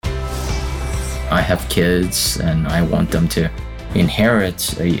I have kids and I want them to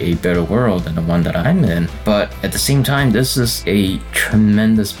inherit a better world than the one that I'm in. But at the same time, this is a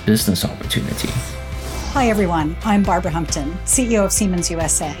tremendous business opportunity. Hi, everyone. I'm Barbara Humpton, CEO of Siemens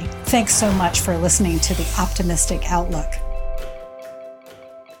USA. Thanks so much for listening to The Optimistic Outlook.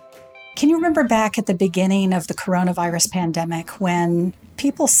 Can you remember back at the beginning of the coronavirus pandemic when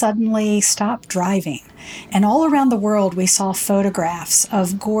people suddenly stopped driving? And all around the world, we saw photographs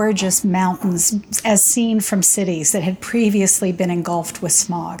of gorgeous mountains as seen from cities that had previously been engulfed with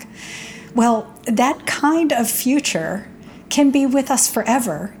smog. Well, that kind of future can be with us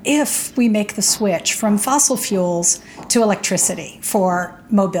forever if we make the switch from fossil fuels to electricity for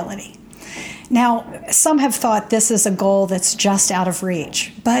mobility. Now, some have thought this is a goal that's just out of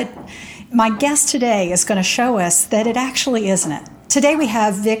reach, but my guest today is going to show us that it actually isn't. Today we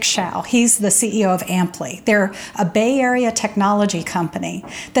have Vic Shao. He's the CEO of Amply. They're a Bay Area technology company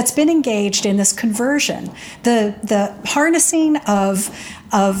that's been engaged in this conversion, the harnessing of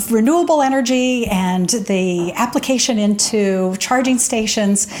renewable energy and the application into charging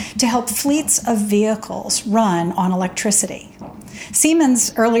stations to help fleets of vehicles run on electricity.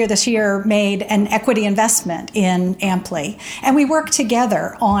 Siemens earlier this year made an equity investment in Amply, and we work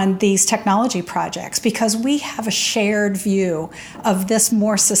together on these technology projects because we have a shared view of this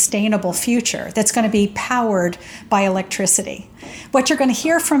more sustainable future that's going to be powered by electricity. What you're going to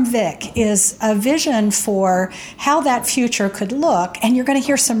hear from Vic is a vision for how that future could look, and you're going to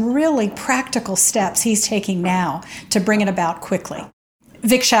hear some really practical steps he's taking now to bring it about quickly.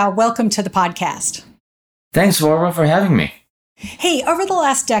 Vic Shao, welcome to the podcast. Thanks, Barbara, for having me. Hey, over the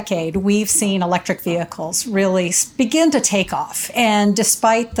last decade, we've seen electric vehicles really begin to take off. And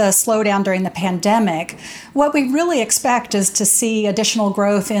despite the slowdown during the pandemic, what we really expect is to see additional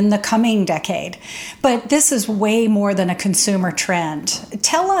growth in the coming decade. But this is way more than a consumer trend.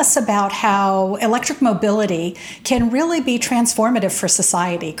 Tell us about how electric mobility can really be transformative for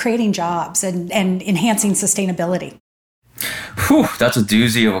society, creating jobs and enhancing sustainability. Whew, that's a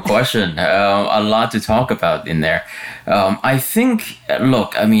doozy of a question. A lot to talk about in there. I think,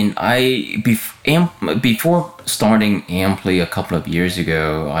 look, I mean, before starting Amply a couple of years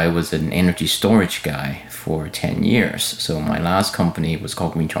ago, I was an energy storage guy for 10 years. So my last company was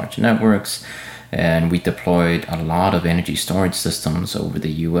called Green Charge Networks, and we deployed a lot of energy storage systems over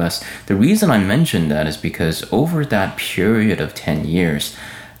the US. The reason I mentioned that is because over that period of 10 years,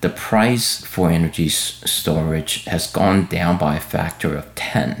 the price for energy storage has gone down by a factor of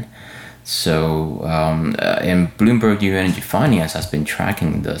 10. So, and Bloomberg New Energy Finance has been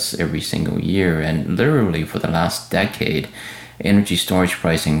tracking this every single year. And literally for the last decade, energy storage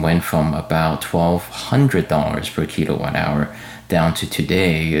pricing went from about $1,200 per kilowatt hour down to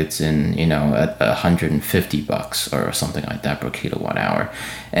today, it's in, at $150 or something like that per kilowatt hour.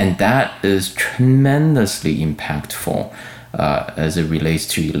 And that is tremendously impactful as it relates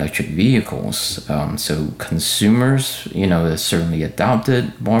to electric vehicles. So consumers, certainly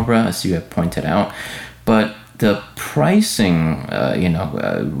adopted, Barbara, as you have pointed out, but the pricing,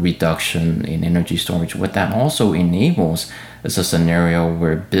 reduction in energy storage, what that also enables is a scenario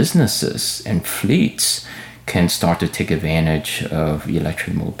where businesses and fleets can start to take advantage of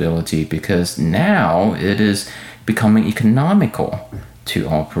electric mobility because now it is becoming economical to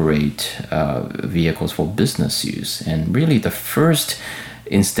operate vehicles for business use. And really the first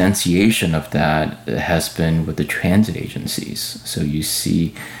instantiation of that has been with the transit agencies. So you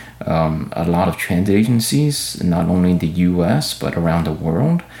see a lot of transit agencies, not only in the US, but around the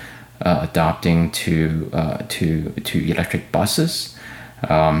world, adopting to electric buses.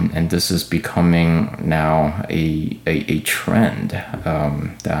 And this is becoming now a trend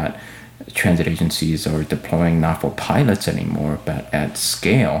that transit agencies are deploying not for pilots anymore, but at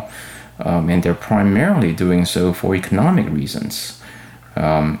scale. And they're primarily doing so for economic reasons.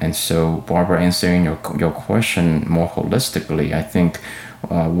 And so, Barbara, answering your question more holistically, I think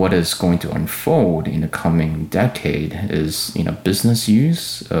what is going to unfold in the coming decade is, business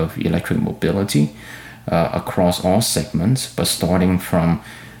use of electric mobility across all segments, but starting from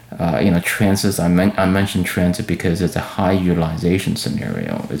transit. I mentioned transit because it's a high utilization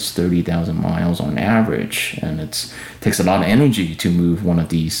scenario. It's 30,000 miles on average, and it takes a lot of energy to move one of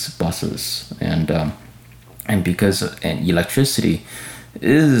these buses. And because electricity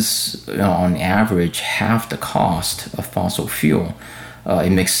is on average half the cost of fossil fuel,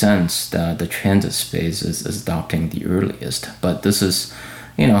 it makes sense that the transit space is adopting the earliest. But this is,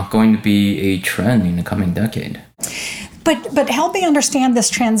 going to be a trend in the coming decade. But help me understand this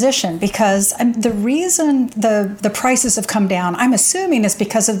transition, because the reason the prices have come down, I'm assuming, is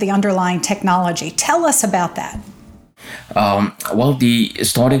because of the underlying technology. Tell us about that. Well, the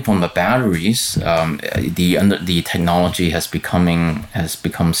starting from the batteries, the technology has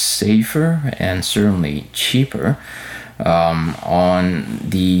become safer and certainly cheaper. On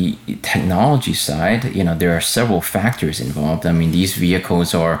the technology side, there are several factors involved. I mean, these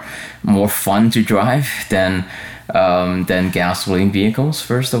vehicles are more fun to drive than gasoline vehicles,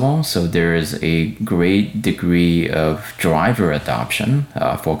 first of all. So there is a great degree of driver adoption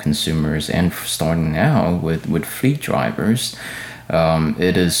for consumers, and starting now with fleet drivers.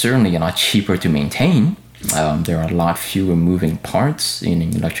 It is certainly a lot cheaper to maintain. There are a lot fewer moving parts in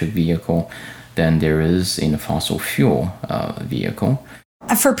an electric vehicle than there is in a fossil fuel vehicle.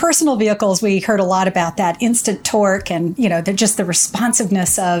 For personal vehicles, we heard a lot about that instant torque and, just the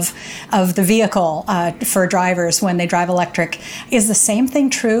responsiveness of the vehicle for drivers when they drive electric. Is the same thing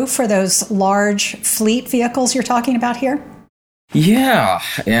true for those large fleet vehicles you're talking about here? Yeah,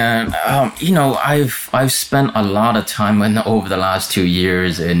 and I've spent a lot of time over the last 2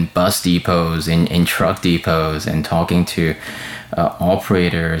 years in bus depots, in truck depots, and talking to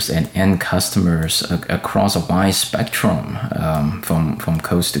operators and end customers across a wide spectrum from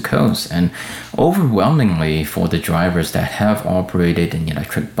coast to coast. And overwhelmingly, for the drivers that have operated an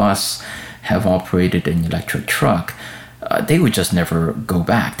electric bus, have operated an electric truck, they would just never go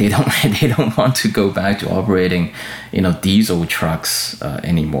back. They don't want to go back to operating, diesel trucks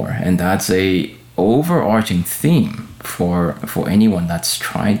anymore. And that's a overarching theme for anyone that's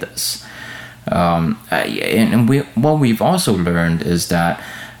tried this. What we've also learned is that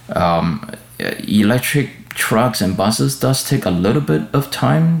electric trucks and buses does take a little bit of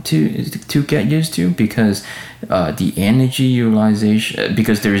time to get used to, because the energy utilization,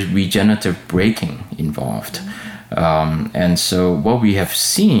 because there is regenerative braking involved. And so what we have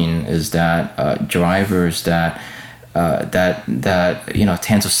seen is that drivers that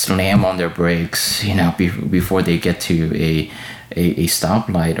tend to slam on their brakes, before they get to a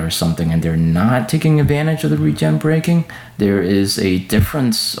stoplight or something, and they're not taking advantage of the regen braking, there is a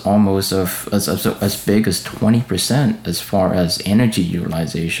difference almost of as big as 20% as far as energy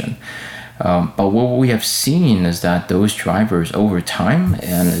utilization. But what we have seen is that those drivers over time,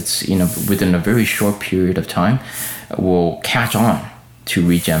 and it's within a very short period of time, will catch on to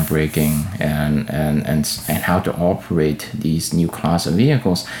regen braking and how to operate these new class of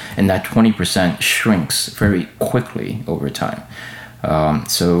vehicles, and that 20% shrinks very quickly over time.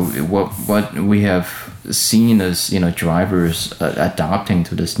 So what we have seen is drivers adapting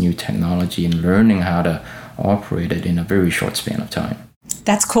to this new technology and learning how to operate it in a very short span of time.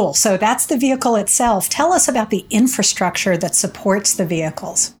 That's cool. So that's the vehicle itself. Tell us about the infrastructure that supports the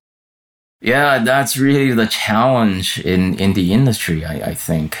vehicles. Yeah, that's really the challenge in the industry, I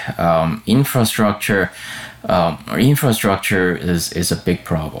think. Infrastructure is a big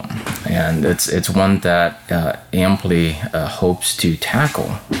problem, and it's one that Amply hopes to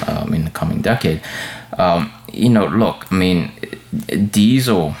tackle in the coming decade. Look, I mean,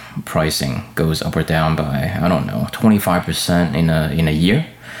 diesel pricing goes up or down by 25% in a year.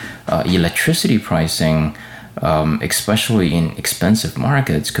 Electricity pricing, especially in expensive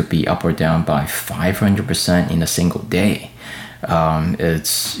markets, could be up or down by 500% in a single day.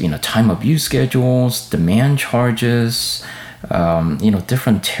 It's time of use schedules, demand charges,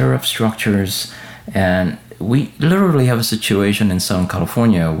 different tariff structures, and we literally have a situation in Southern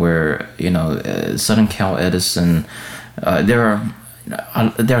California where Southern Cal Edison, there are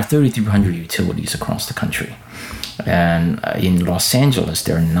 3,300 utilities across the country, and in Los Angeles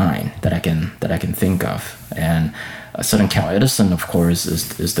there are 9 that I can think of, and Southern Cal Edison, of course,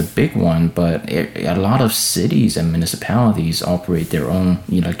 is the big one, but a lot of cities and municipalities operate their own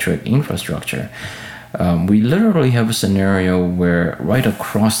electric infrastructure. We literally have a scenario where right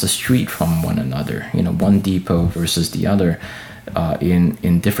across the street from one another, one depot versus the other,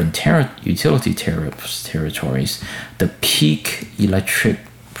 in different utility territories, the peak electric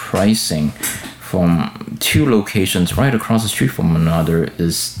pricing from 2 locations right across the street from another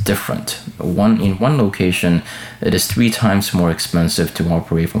is different. In one location, it is 3 times more expensive to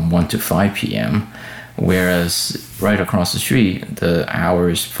operate from 1 to 5 p.m., whereas right across the street, the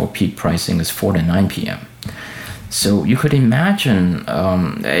hours for peak pricing is 4 to 9 p.m. So you could imagine,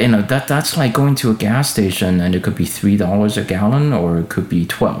 that's like going to a gas station and it could be $3 a gallon, or it could be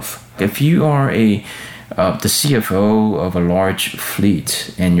 $12. If you are the CFO of a large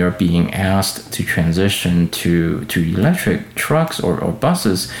fleet and you're being asked to transition to electric trucks or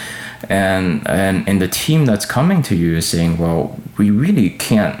buses, and the team that's coming to you is saying, well, we really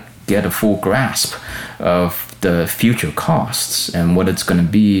can't get a full grasp of the future costs and what it's going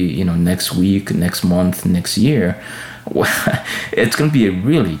to be, next week, next month, next year, it's going to be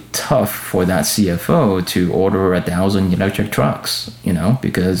really tough for that CFO to order 1,000 electric trucks,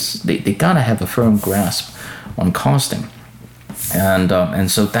 because they got to have a firm grasp on costing. And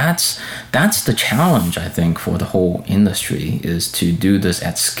so that's the challenge, I think, for the whole industry, is to do this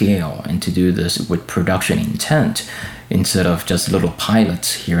at scale and to do this with production intent instead of just little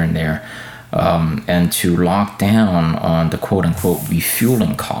pilots here and there, and to lock down on the quote-unquote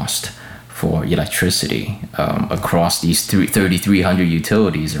refueling cost for electricity across these 3,300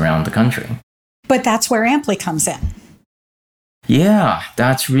 utilities around the country. But that's where Amply comes in. Yeah,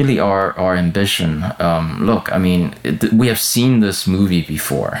 that's really our ambition. Look, I mean, we have seen this movie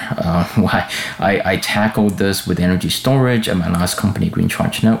before. I tackled this with energy storage at my last company, Green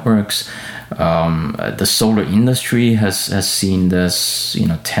Charge Networks. The solar industry has seen this,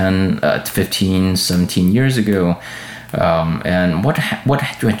 10, 15, 17 years ago. And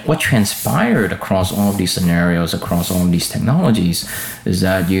what transpired across all of these scenarios, across all of these technologies, is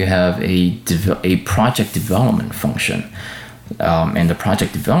that you have a project development function. And the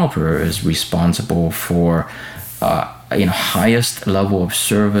project developer is responsible for highest level of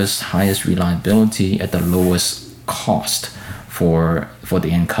service, highest reliability at the lowest cost for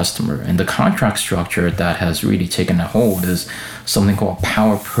the end customer. And the contract structure that has really taken a hold is something called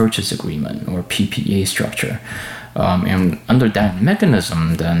power purchase agreement, or PPA structure. And under that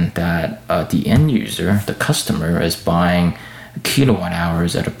mechanism, then that the end user, the customer, is buying kilowatt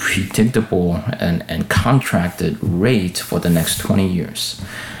hours at a predictable and contracted rate for the next 20 years.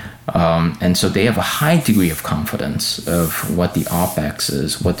 And so they have a high degree of confidence of what the OPEX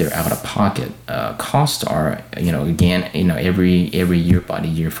is, what their out-of-pocket costs are, every year by the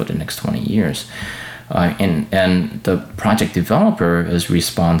year for the next 20 years. And the project developer is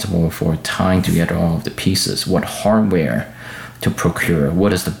responsible for tying together all of the pieces, what hardware to procure,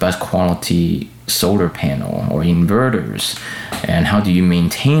 what is the best quality solar panel or inverters, and how do you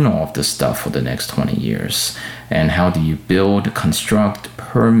maintain all of this stuff for the next 20 years, and how do you build, construct,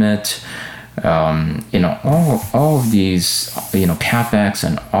 permit, all of these, CapEx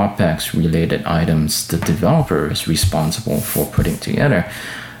and OpEx related items the developer is responsible for putting together.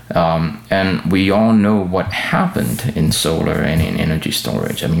 And we all know what happened in solar and in energy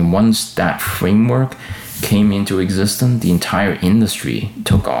storage. I mean, once that framework came into existence, the entire industry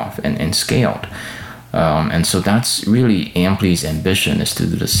took off and scaled. And so that's really Amply's ambition, is to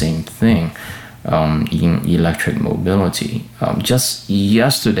do the same thing in electric mobility. Just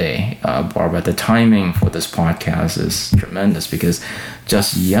yesterday, Barbara, the timing for this podcast is tremendous, because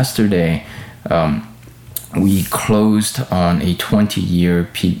just yesterday, we closed on a 20-year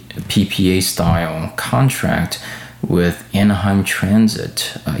PPA style contract with Anaheim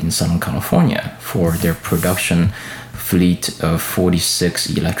Transit in Southern California for their production fleet of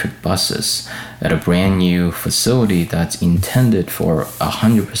 46 electric buses at a brand new facility that's intended for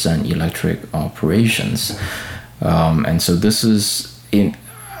 100% electric operations. And so this is,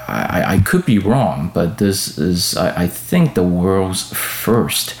 I could be wrong, but this is, I think, the world's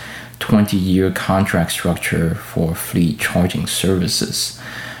first 20-year contract structure for fleet charging services.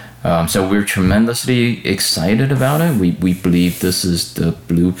 So we're tremendously excited about it. We believe this is the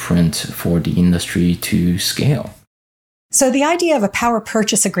blueprint for the industry to scale. So the idea of a power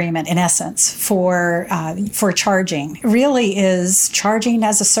purchase agreement, in essence, for charging really is charging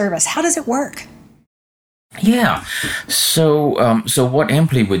as a service. How does it work? Yeah. So what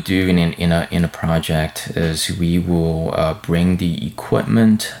Amply would do in a project is we will bring the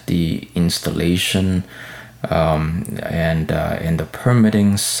equipment, the installation, and the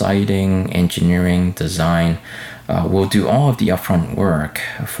permitting, siting, engineering, design. We'll do all of the upfront work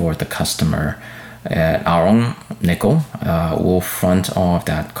for the customer at our own nickel. We'll front all of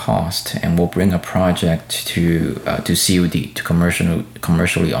that cost, and we'll bring a project to COD, to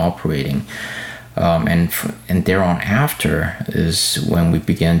commercially operating. And thereon after is when we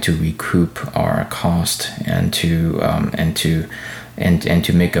begin to recoup our cost and to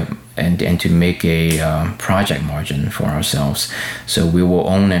make a project margin for ourselves. So we will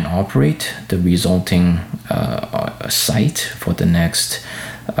own and operate the resulting site for the next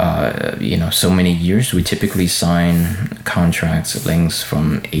so many years. We typically sign contracts lengths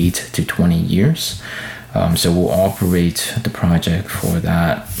from 8 to 20 years. So we'll operate the project for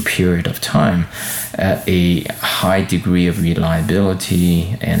that period of time at a high degree of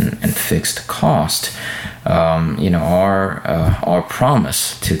reliability and fixed cost. Our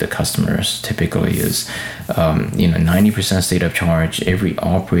promise to the customers typically is 90% state of charge every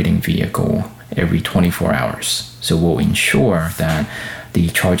operating vehicle every 24 hours. So we'll ensure that the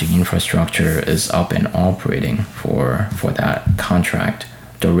charging infrastructure is up and operating for that contract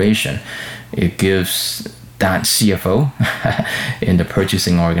duration. It gives that CFO in the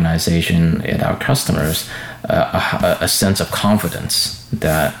purchasing organization and our customers a sense of confidence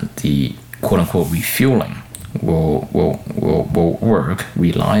that the quote-unquote refueling will work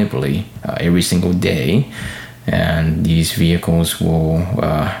reliably every single day, and these vehicles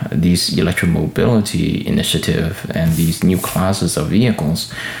these electromobility initiative and these new classes of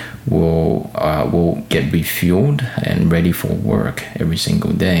vehicles will get refueled and ready for work every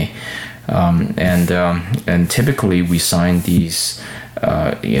single day. And typically we sign these.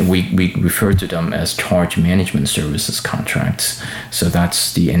 We refer to them as charge management services contracts. So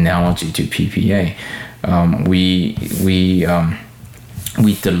that's the analogy to PPA.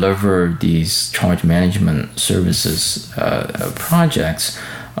 We deliver these charge management services projects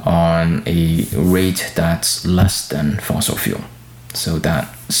on a rate that's less than fossil fuel. So that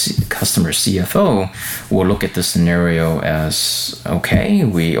customer CFO will look at the scenario as, okay,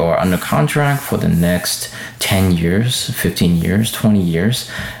 we are under contract for the next 10 years, 15 years, 20 years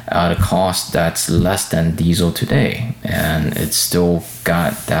at a cost that's less than diesel today. And it's still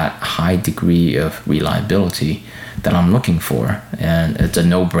got that high degree of reliability that I'm looking for. And it's a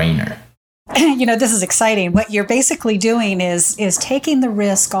no-brainer. This is exciting. What you're basically doing is taking the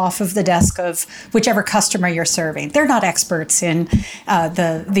risk off of the desk of whichever customer you're serving. They're not experts in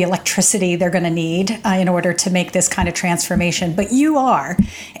the electricity they're going to need in order to make this kind of transformation, but you are,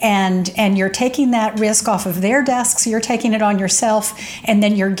 and you're taking that risk off of their desks. You're taking it on yourself, and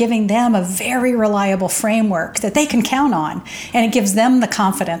then you're giving them a very reliable framework that they can count on, and it gives them the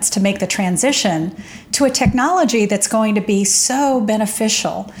confidence to make the transition to a technology that's going to be so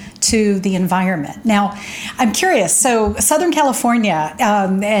beneficial to the environment. Now, I'm curious. So, Southern California,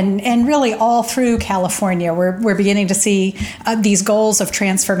 and really all through California, we're beginning to see these goals of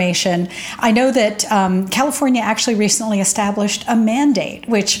transformation. I know that California actually recently established a mandate,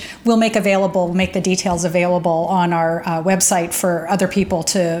 which we'll make the details available on our website for other people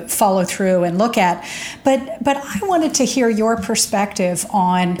to follow through and look at. But I wanted to hear your perspective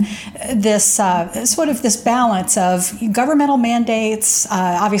on this sort of this balance of governmental mandates,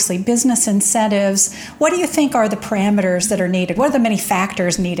 obviously business incentives. What do you think are the parameters that are needed? What are the many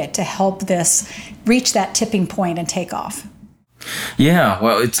factors needed to help this reach that tipping point and take off? Yeah,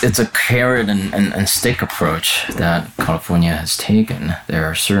 well, it's a carrot and stick approach that California has taken. There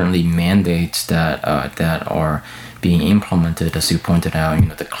are certainly mandates that are being implemented, as you pointed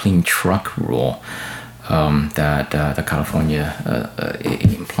out. The clean truck rule that California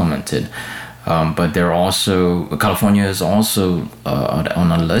implemented. But California is also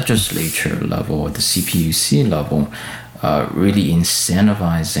on a legislature level, at the CPUC level, really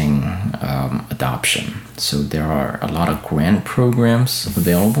incentivizing adoption. So there are a lot of grant programs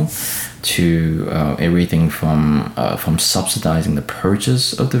available to everything from subsidizing the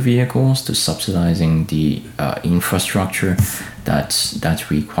purchase of the vehicles to subsidizing the infrastructure that's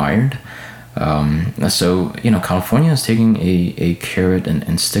required. So California is taking a carrot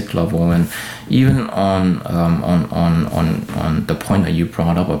and stick level, and even on the point that you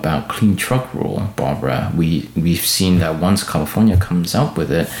brought up about clean truck rule, Barbara, we've seen that once California comes out with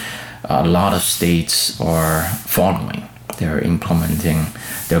it, a lot of states are following. They're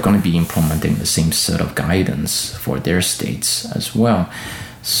going to be implementing the same set of guidance for their states as well.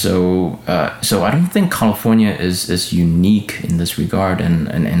 So I don't think California is unique in this regard.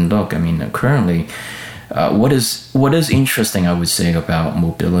 And look, I mean, currently, what is interesting, I would say, about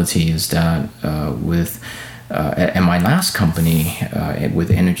mobility is that at my last company, with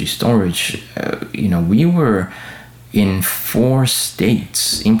energy storage, we were in 4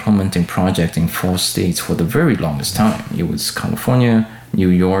 states, implementing projects in 4 states for the very longest time. It was California, New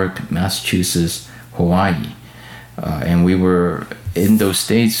York, Massachusetts, Hawaii. And we were in those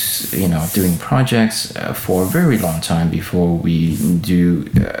states, doing projects for a very long time before we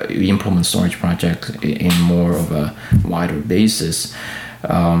implement storage projects in more of a wider basis.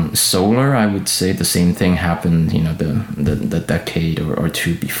 Solar, I would say the same thing happened, the decade or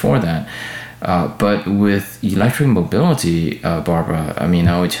two before that. But with electric mobility, Barbara, I mean,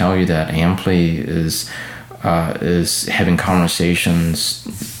 I would tell you that Amply is having conversations,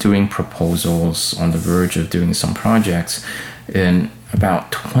 doing proposals, on the verge of doing some projects in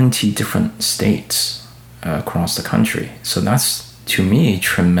about 20 different states across the country. So that's, to me,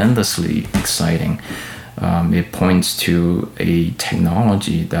 tremendously exciting. It points to a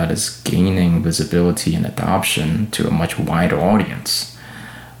technology that is gaining visibility and adoption to a much wider audience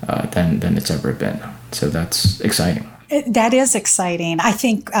than it's ever been. So that's exciting. That is exciting. I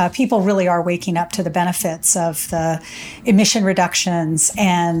think people really are waking up to the benefits of the emission reductions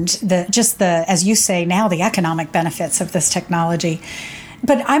and as you say now, the economic benefits of this technology.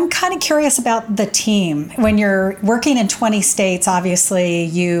 But I'm kind of curious about the team. When you're working in 20 states, obviously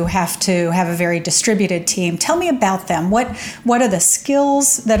you have to have a very distributed team. Tell me about them. What are the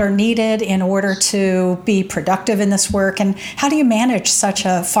skills that are needed in order to be productive in this work? And how do you manage such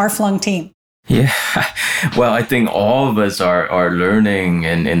a far-flung team? Yeah, well, I think all of us are learning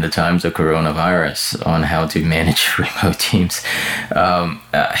in the times of coronavirus on how to manage remote teams.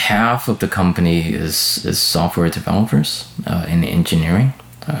 Half of the company is software developers in engineering.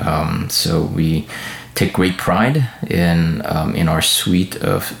 So we take great pride in our suite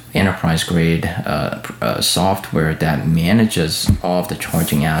of enterprise grade software that manages all of the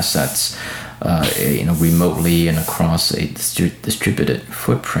charging assets remotely and across a distributed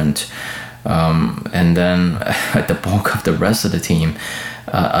footprint. And then the bulk of the rest of the team,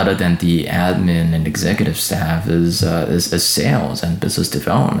 other than the admin and executive staff, is sales and business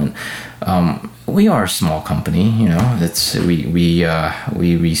development. We are a small company, we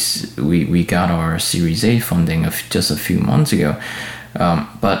got our Series A funding of just a few months ago.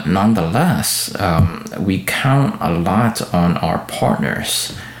 But nonetheless, we count a lot on our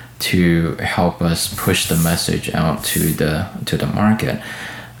partners to help us push the message out to the market.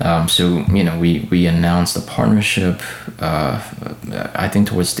 So we announced a partnership, I think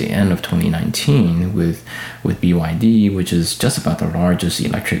towards the end of 2019 with BYD, which is just about the largest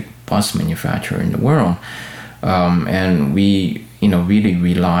electric bus manufacturer in the world. And we, really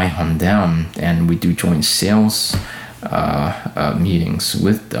rely on them, and we do joint sales meetings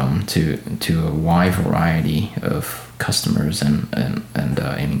with them to a wide variety of customers and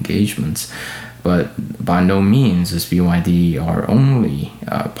engagements. But by no means is BYD our only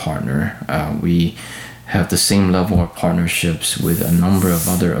partner. We have the same level of partnerships with a number of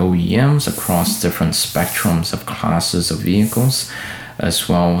other OEMs across different spectrums of classes of vehicles, as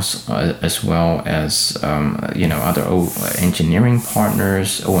well as other engineering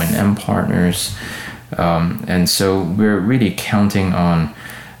partners, O&M partners, and so we're really counting on,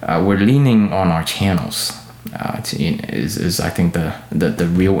 we're leaning on our channels. Is I think the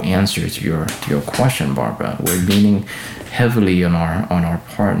real answer to your question, Barbara. We're leaning heavily on our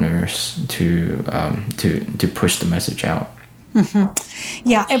partners to push the message out. Mm-hmm.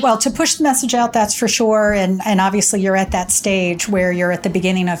 Yeah, well, to push the message out, that's for sure. And obviously you're at that stage where you're at the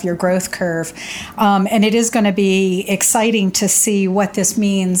beginning of your growth curve. And it is going to be exciting to see what this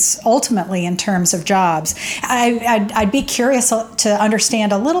means ultimately in terms of jobs. I'd be curious to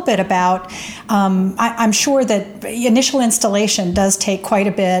understand a little bit about, I'm sure that initial installation does take quite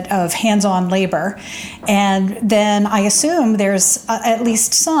a bit of hands-on labor. And then I assume there's at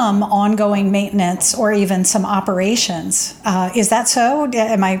least some ongoing maintenance or even some operations. Is that so?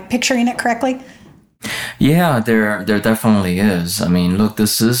 Am I picturing it correctly? Yeah, there definitely is. I mean, look,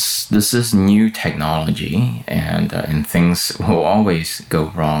 this is new technology, and things will always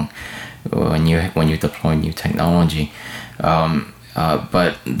go wrong when you deploy new technology.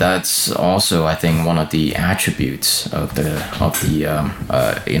 But that's also, I think, one of the attributes of the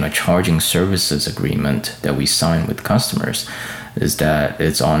charging services agreement that we sign with customers, is that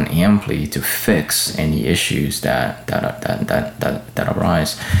it's on Amply to fix any issues that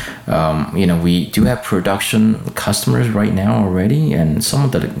arise. We do have production customers right now already, and some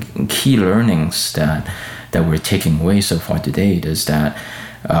of the key learnings that we're taking away so far to date is that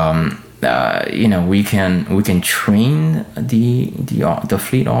we can train the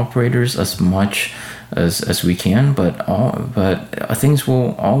fleet operators as much as we can, but things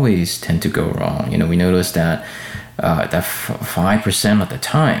will always tend to go wrong. We notice that 5% of the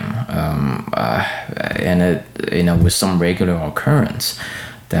time, and with some regular occurrence,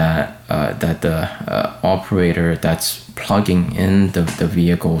 that the operator that's plugging in the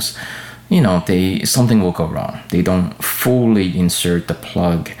vehicles, something will go wrong. They don't fully insert the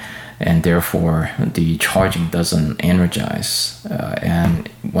plug, and therefore the charging doesn't energize. And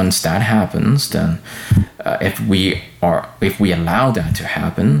once that happens, then if we allow that to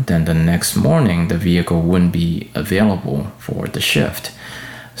happen, then the next morning the vehicle wouldn't be available for the shift.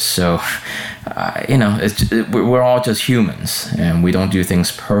 So, we're all just humans, and we don't do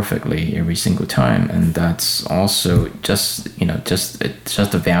things perfectly every single time, and that's also just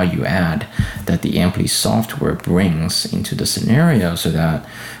a value add that the Amply software brings into the scenario, so that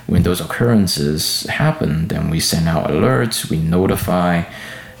when those occurrences happen, then we send out alerts, we notify,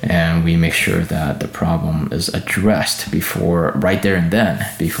 and we make sure that the problem is addressed right there and then,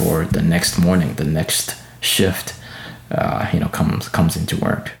 before the next morning, the next shift comes into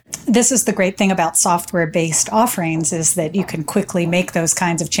work. This is the great thing about software-based offerings, is that you can quickly make those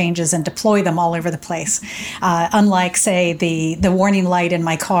kinds of changes and deploy them all over the place. Unlike, say, the warning light in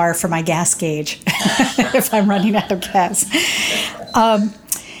my car for my gas gauge if I'm running out of gas.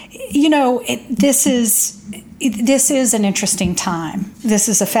 This is an interesting time. This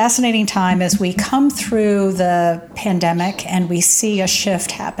is a fascinating time as we come through the pandemic and we see a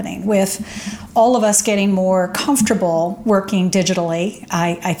shift happening with all of us getting more comfortable working digitally.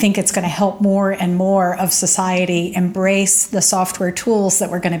 I think it's going to help more and more of society embrace the software tools that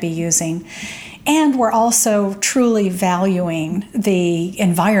we're going to be using. And we're also truly valuing the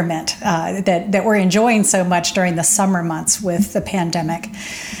environment that we're enjoying so much during the summer months with the pandemic.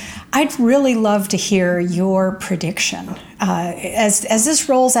 I'd really love to hear your prediction. As this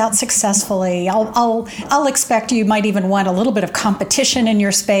rolls out successfully, I'll expect you might even want a little bit of competition in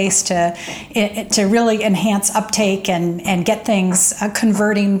your space to really enhance uptake and get things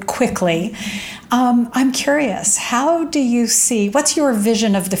converting quickly. I'm curious, how do you see, what's your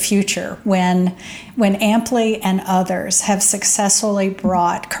vision of the future when Amply and others have successfully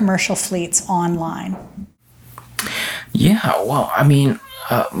brought commercial fleets online? Yeah, well, I mean,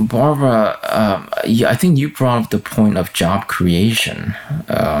 Barbara, I think you brought up the point of job creation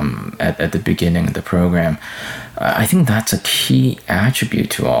at the beginning of the program. I think that's a key attribute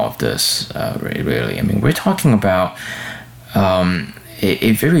to all of this, really. I mean, we're talking about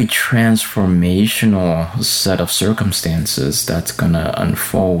a very transformational set of circumstances that's going to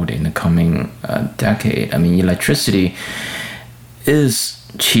unfold in the coming decade. I mean, electricity is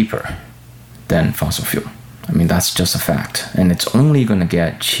cheaper than fossil fuel. I mean, that's just a fact. And it's only going to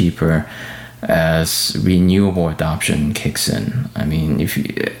get cheaper as renewable adoption kicks in. I mean, if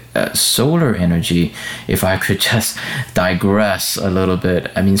solar energy, if I could just digress a little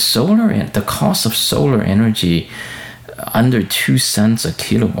bit, I mean, the cost of solar energy under 2 cents a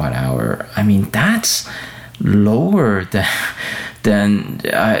kilowatt hour, I mean, that's lower than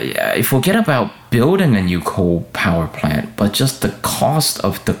forget about building a new coal power plant, but just the cost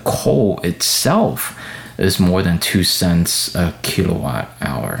of the coal itself is more than 2 cents a kilowatt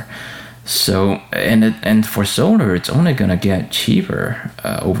hour. So, and for solar, it's only going to get cheaper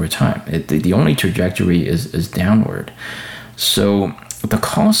over time. The only trajectory is downward. So the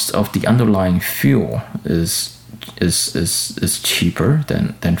cost of the underlying fuel is cheaper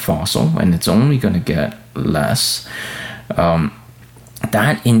than fossil, and it's only going to get less.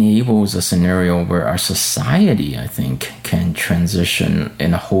 That enables a scenario where our society, I think, can transition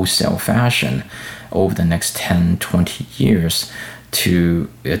in a wholesale fashion over the next 10, 20 years to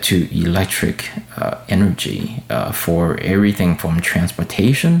electric energy for everything from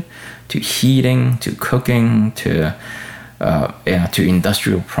transportation to heating to cooking to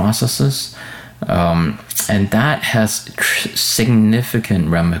industrial processes. And that has significant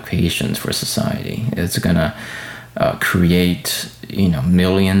ramifications for society. It's going to create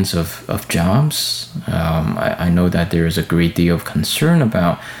millions of jobs. I know that there is a great deal of concern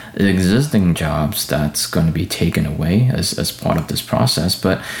about existing jobs that's going to be taken away as part of this process,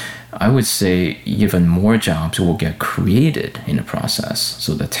 but I would say even more jobs will get created in the process.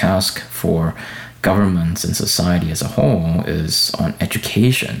 So the task for governments and society as a whole is on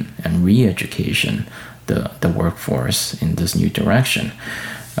education and re-education the workforce in this new direction.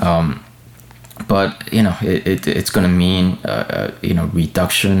 But it's going to mean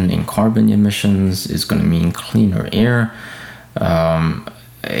reduction in carbon emissions. It's going to mean cleaner air.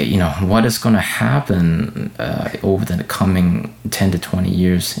 What is going to happen over the coming 10 to 20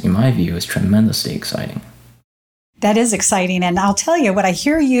 years, in my view, is tremendously exciting. That is exciting. And I'll tell you, what I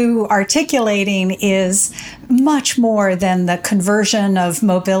hear you articulating is much more than the conversion of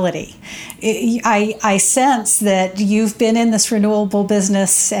mobility. I sense that you've been in this renewable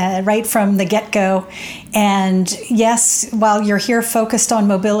business right from the get-go. And yes, while you're here focused on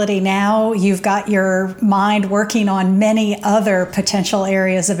mobility now, you've got your mind working on many other potential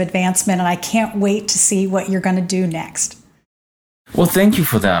areas of advancement. And I can't wait to see what you're going to do next. Well, thank you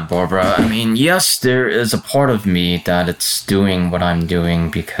for that, Barbara. I mean, yes, there is a part of me that it's doing what I'm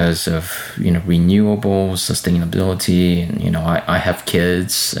doing because of, renewable sustainability. And, I have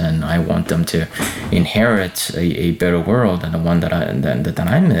kids and I want them to inherit a better world than the one that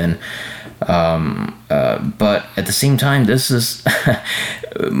I'm in. But at the same time, this is,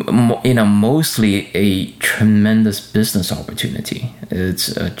 mostly a tremendous business opportunity. It's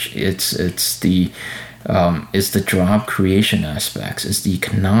the job creation aspects, it's the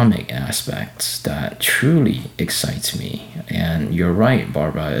economic aspects that truly excites me. And you're right,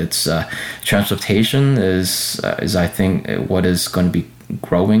 Barbara. It's transportation is I think what is going to be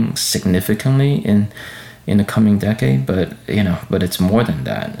growing significantly in in the coming decade, but it's more than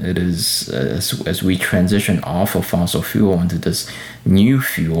that. It is as we transition off of fossil fuel into this new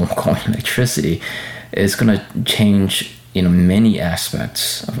fuel called electricity, it's going to change many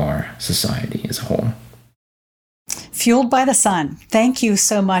aspects of our society as a whole. Fueled by the sun. Thank you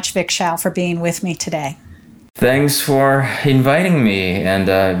so much, Vic Xiao, for being with me today. Thanks for inviting me, and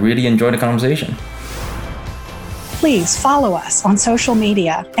really enjoyed the conversation. Please follow us on social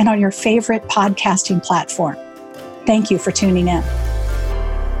media and on your favorite podcasting platform. Thank you for tuning in.